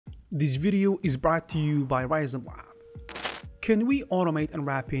This video is brought to you by RizomLab. Can we automate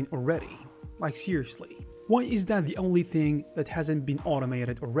unwrapping already? Like seriously, why is that the only thing that hasn't been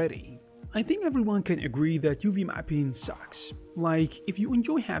automated already? I think everyone can agree that UV mapping sucks. Like, if you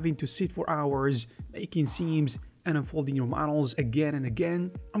enjoy having to sit for hours making seams and unfolding your models again and again,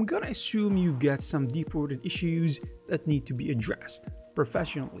 I'm gonna assume you get some deep-rooted issues that need to be addressed,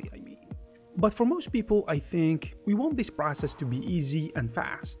 professionally I mean. But for most people, I think we want this process to be easy and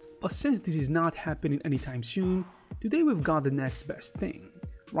fast. But since this is not happening anytime soon, today we've got the next best thing,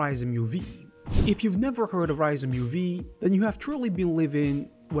 RizomUV. If you've never heard of RizomUV, then you have truly been living,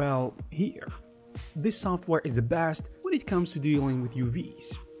 well, here. This software is the best when it comes to dealing with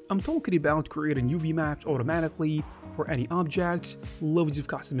UVs. I'm talking about creating UV maps automatically for any objects, loads of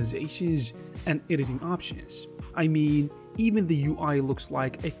customizations, and editing options. I mean, even the UI looks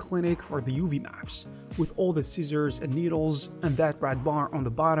like a clinic for the UV maps, with all the scissors and needles and that red bar on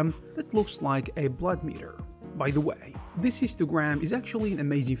the bottom that looks like a blood meter. By the way, this histogram is actually an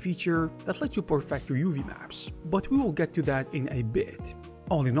amazing feature that lets you perfect your UV maps, but we will get to that in a bit.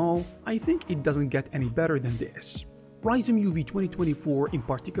 All in all, I think it doesn't get any better than this. RizomUV 2024 in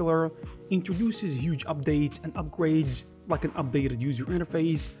particular introduces huge updates and upgrades like an updated user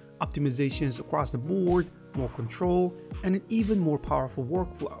interface, optimizations across the board, more control, and an even more powerful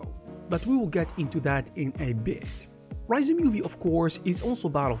workflow. But we will get into that in a bit. RizomUV, of course, is also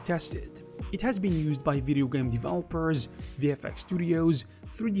battle tested. It has been used by video game developers, VFX studios,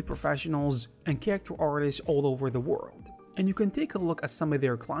 3D professionals, and character artists all over the world. And you can take a look at some of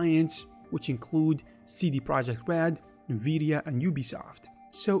their clients, which include CD Projekt Red, Nvidia, and Ubisoft.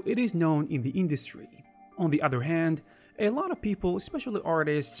 So it is known in the industry. On the other hand, a lot of people, especially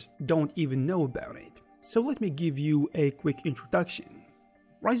artists, don't even know about it. So let me give you a quick introduction.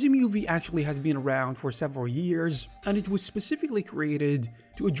 RizomUV actually has been around for several years, and it was specifically created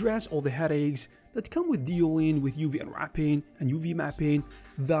to address all the headaches that come with dealing with UV unwrapping and UV mapping,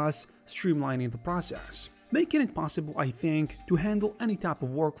 thus streamlining the process, making it possible, I think, to handle any type of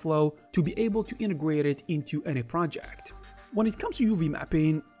workflow to be able to integrate it into any project. When it comes to UV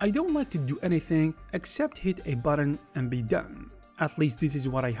mapping, I don't like to do anything except hit a button and be done. At least this is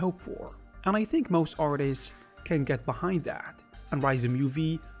what I hope for. And I think most artists can get behind that, and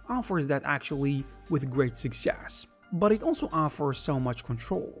RizomUV offers that actually with great success. But it also offers so much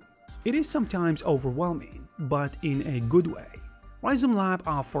control. It is sometimes overwhelming, but in a good way. RizomLab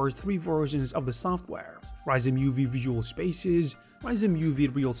offers 3 versions of the software: RizomUV Visual Spaces,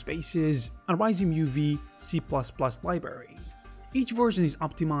 RizomUV Real Spaces, and RizomUV C++ library. Each version is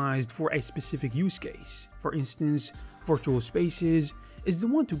optimized for a specific use case. For instance, Virtual Spaces is the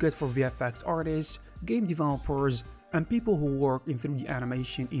one to get for VFX artists, game developers, and people who work in 3D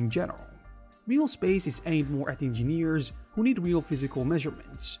animation in general. Real Space is aimed more at engineers who need real physical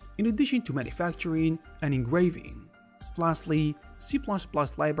measurements, in addition to manufacturing and engraving. Lastly, C++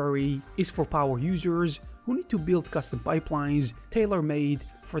 library is for power users who need to build custom pipelines tailor-made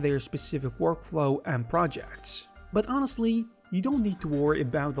for their specific workflow and projects. But honestly, you don't need to worry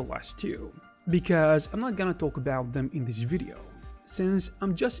about the last two, because I'm not gonna talk about them in this video, since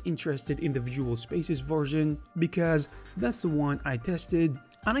I'm just interested in the Visual Spaces version because that's the one I tested,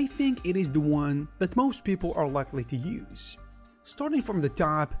 and I think it is the one that most people are likely to use. Starting from the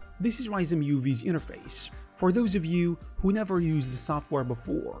top, this is RizomUV's interface, for those of you who never used the software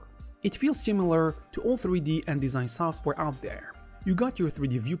before. It feels similar to all 3D and design software out there. You got your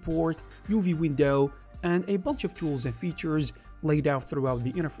 3D viewport, UV window, and a bunch of tools and features laid out throughout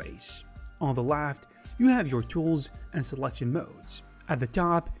the interface. On the left, you have your tools and selection modes. At the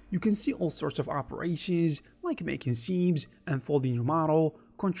top, you can see all sorts of operations like making seams, unfolding your model,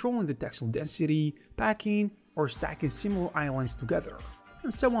 controlling the textile density, packing, or stacking similar islands together,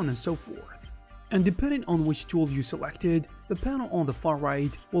 and so on and so forth. And depending on which tool you selected, the panel on the far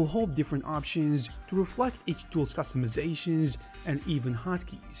right will hold different options to reflect each tool's customizations and even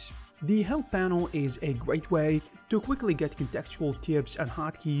hotkeys. The Help panel is a great way to quickly get contextual tips and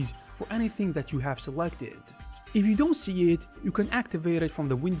hotkeys for anything that you have selected. If you don't see it, you can activate it from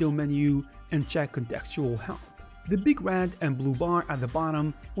the window menu and check contextual help. The big red and blue bar at the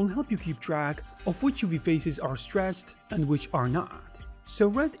bottom will help you keep track of which UV faces are stressed and which are not. So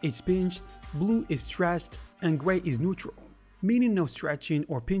red is pinched, blue is stressed, and gray is neutral, meaning no stretching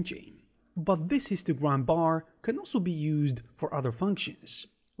or pinching. But this histogram bar can also be used for other functions,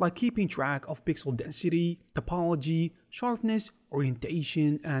 like keeping track of pixel density, topology, sharpness,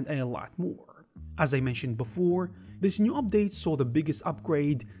 orientation, and a lot more. As I mentioned before, this new update saw the biggest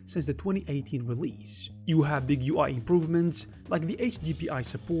upgrade since the 2018 release. You have big UI improvements like the HDPI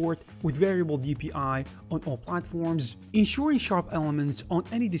support with variable DPI on all platforms, ensuring sharp elements on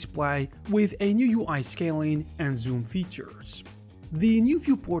any display with a new UI scaling and zoom features. The new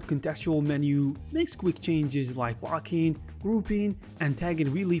viewport contextual menu makes quick changes like locking, grouping, and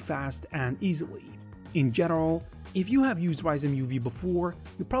tagging really fast and easily. In general, if you have used RizomUV before,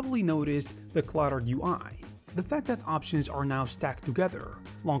 you probably noticed the cluttered UI. The fact that options are now stacked together,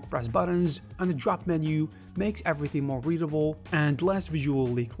 long press buttons, and a drop menu makes everything more readable and less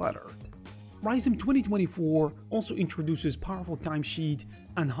visually cluttered. Rizom 2024 also introduces powerful timesheet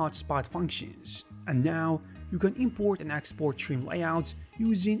and hotspot functions, and now you can import and export trim layouts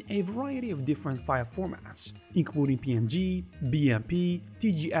using a variety of different file formats, including PNG, BMP,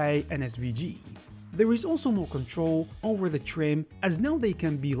 TGA, and SVG. There is also more control over the trim, as now they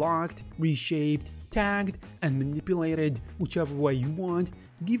can be locked, reshaped, tagged, and manipulated whichever way you want,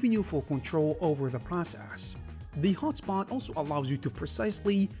 giving you full control over the process. The hotspot also allows you to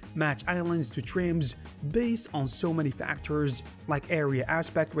precisely match islands to trims based on so many factors like area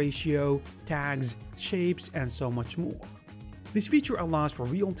aspect ratio, tags, shapes, and so much more. This feature allows for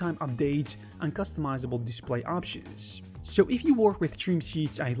real-time updates and customizable display options. So if you work with trim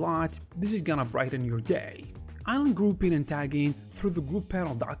sheets a lot, this is gonna brighten your day. Island grouping and tagging through the group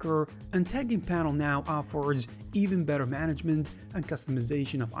panel docker and tagging panel now offers even better management and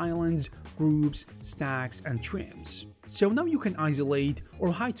customization of islands, groups, stacks, and trims. So now you can isolate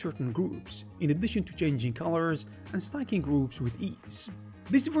or hide certain groups, in addition to changing colors and stacking groups with ease.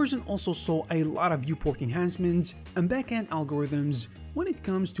 This version also saw a lot of viewport enhancements and backend algorithms when it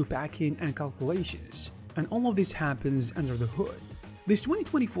comes to packing and calculations, and all of this happens under the hood. This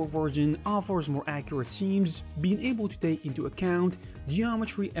 2024 version offers more accurate seams, being able to take into account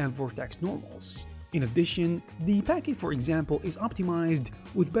geometry and vertex normals. In addition, the packet, for example, is optimized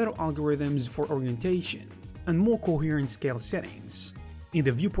with better algorithms for orientation and more coherent scale settings. In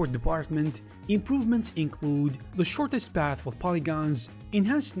the viewport department, improvements include the shortest path for polygons,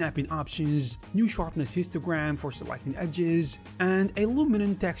 enhanced snapping options, new sharpness histogram for selecting edges, and a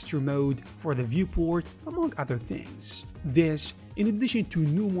luminant texture mode for the viewport, among other things. This, in addition to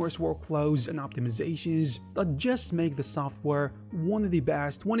numerous workflows and optimizations that just make the software one of the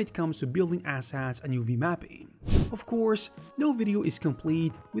best when it comes to building assets and UV mapping. Of course, no video is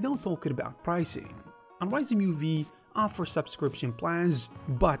complete without talking about pricing. On RizomUV offers subscription plans,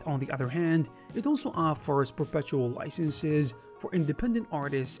 but on the other hand, it also offers perpetual licenses for independent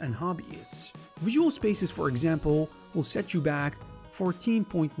artists and hobbyists. Visual Spaces, for example, will set you back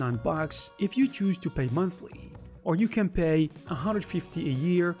 $14.9 if you choose to pay monthly, or you can pay $150 a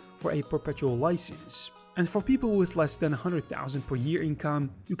year for a perpetual license. And for people with less than $100,000 per year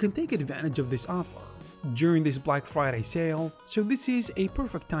income, you can take advantage of this offer during this Black Friday sale, so this is a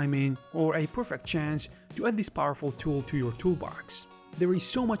perfect timing or a perfect chance to add this powerful tool to your toolbox. There is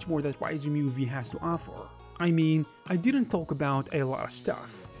so much more that RizomUV has to offer. I mean, I didn't talk about a lot of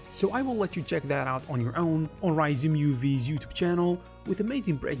stuff, so I will let you check that out on your own on RizomUV's YouTube channel with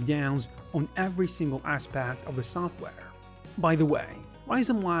amazing breakdowns on every single aspect of the software. By the way,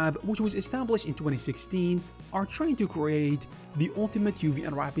 RizomLab, which was established in 2016, are trying to create the ultimate UV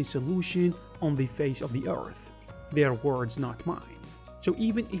unwrapping solution on the face of the earth. Their words, not mine. So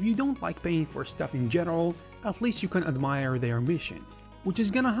even if you don't like paying for stuff in general, at least you can admire their mission, which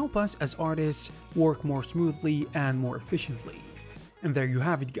is gonna help us as artists work more smoothly and more efficiently. And there you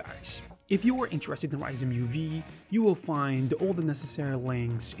have it, guys. If you are interested in RizomUV, you will find all the necessary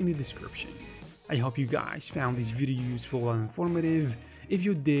links in the description. I hope you guys found this video useful and informative. If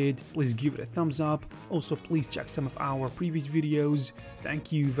you did, please give it a thumbs up. Also, please check some of our previous videos.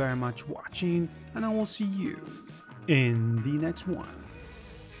 Thank you very much for watching, and I will see you in the next one.